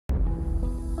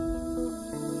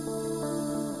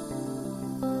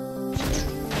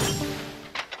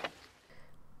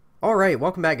Alright,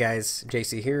 welcome back guys,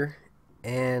 JC here,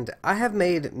 and I have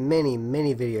made many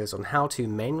videos on how to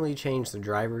manually change the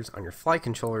drivers on your flight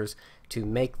controllers to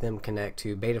make them connect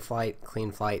to Betaflight,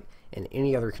 Cleanflight, and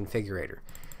any other configurator.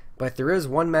 But there is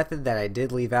one method that I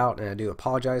did leave out, and I do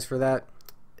apologize for that.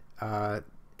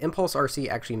 Impulse RC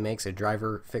actually makes a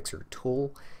driver fixer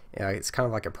tool. It's kind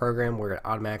of like a program where it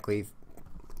automatically,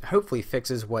 hopefully,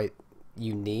 fixes what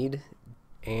you need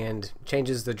and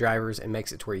changes the drivers and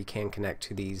makes it to where you can connect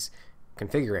to these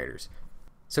configurators.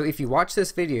 So if you watch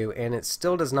this video and it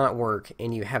still does not work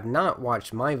and you have not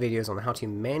watched my videos on how to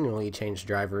manually change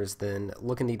drivers, then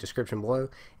look in the description below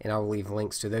and I'll leave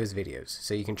links to those videos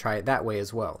so you can try it that way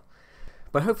as well.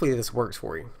 But hopefully this works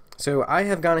for you. So I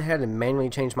have gone ahead and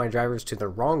manually changed my drivers to the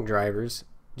wrong drivers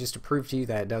just to prove to you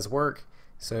that it does work.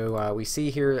 So we see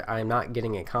here I'm not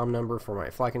getting a COM number for my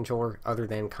flight controller other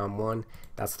than COM1.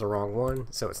 That's the wrong one,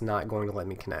 so it's not going to let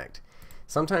me connect.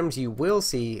 Sometimes you will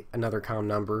see another COM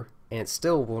number and it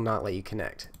still will not let you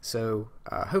connect. So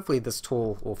hopefully this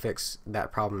tool will fix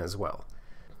that problem as well.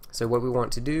 So what we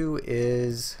want to do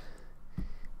is,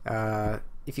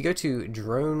 if you go to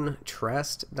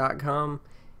dronetrest.com,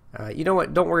 you know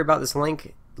what, don't worry about this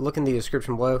link. Look in the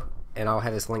description below and I'll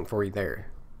have this link for you there.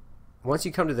 Once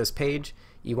you come to this page,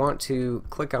 you want to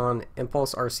click on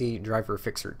Impulse RC Driver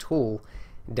Fixer Tool,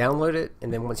 download it,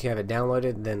 and then once you have it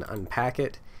downloaded, then unpack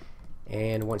it.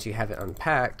 And once you have it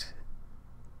unpacked,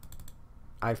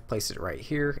 I've placed it right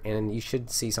here, and you should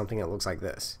see something that looks like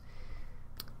this.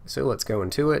 So let's go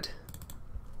into it.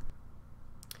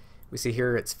 We see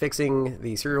here it's fixing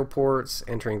the serial ports,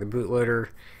 entering the bootloader.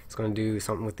 It's going to do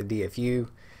something with the DFU.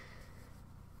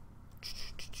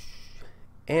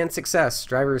 And success,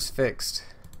 driver's fixed.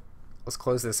 Let's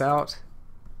close this out.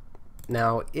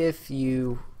 Now if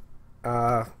you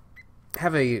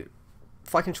have a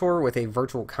flight controller with a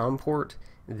virtual COM port,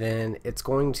 then it's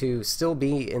going to still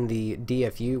be in the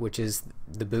DFU, which is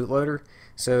the bootloader.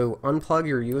 So unplug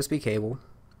your USB cable,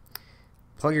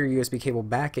 plug your USB cable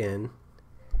back in,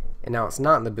 and now it's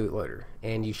not in the bootloader.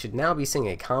 And you should now be seeing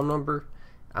a COM number.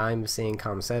 I'm seeing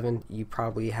COM7. You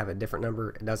probably have a different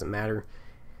number. It doesn't matter.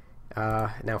 Now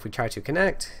if we try to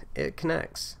connect, it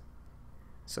connects.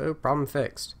 So problem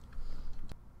fixed.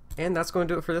 And that's going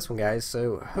to do it for this one, guys.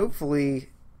 So hopefully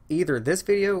either this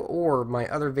video or my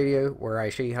other video where I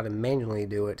show you how to manually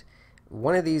do it,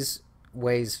 one of these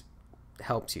ways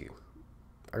helps you.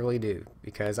 I really do,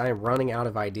 because I am running out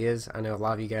of ideas. I know a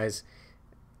lot of you guys,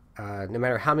 no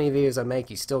matter how many videos I make,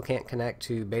 you still can't connect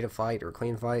to Betaflight or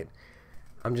Cleanflight.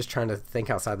 I'm just trying to think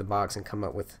outside the box and come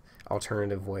up with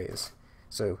alternative ways.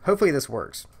 So hopefully this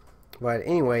works. But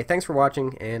anyway, thanks for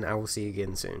watching, and I will see you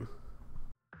again soon.